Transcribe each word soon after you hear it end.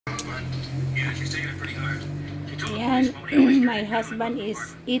Ayan, my husband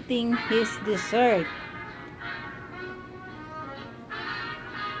is eating his dessert.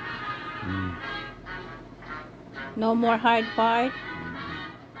 No more hard part.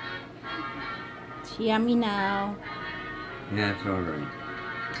 It's yummy now. Yeah, it's alright.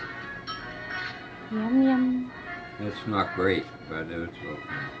 Yum yum. It's not great, but it's okay.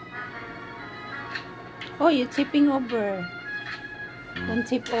 Oh, you're tipping over. Don't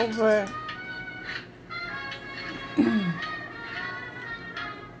tip over.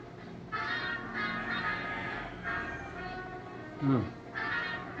 Hmm.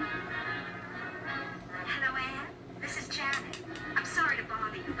 Hello, Anne. This is Janet. I'm sorry to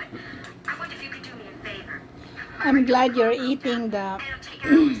bother you, but I wonder if you could do me a favor. I'm glad you're eating the It'll take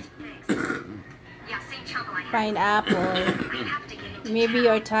hours to fix. Yeah, same trouble I had. pineapple. I have to get into Maybe town.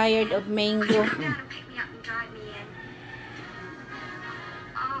 you're tired of mango. Come down and pick me up and drive me in.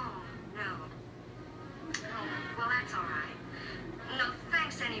 Oh, no. Oh, well, that's all right. No,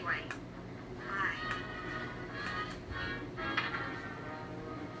 thanks anyway. Bye.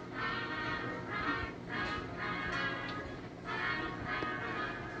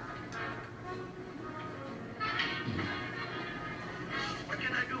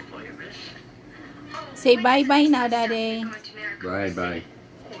 Say bye-bye now, Daddy. Bye-bye.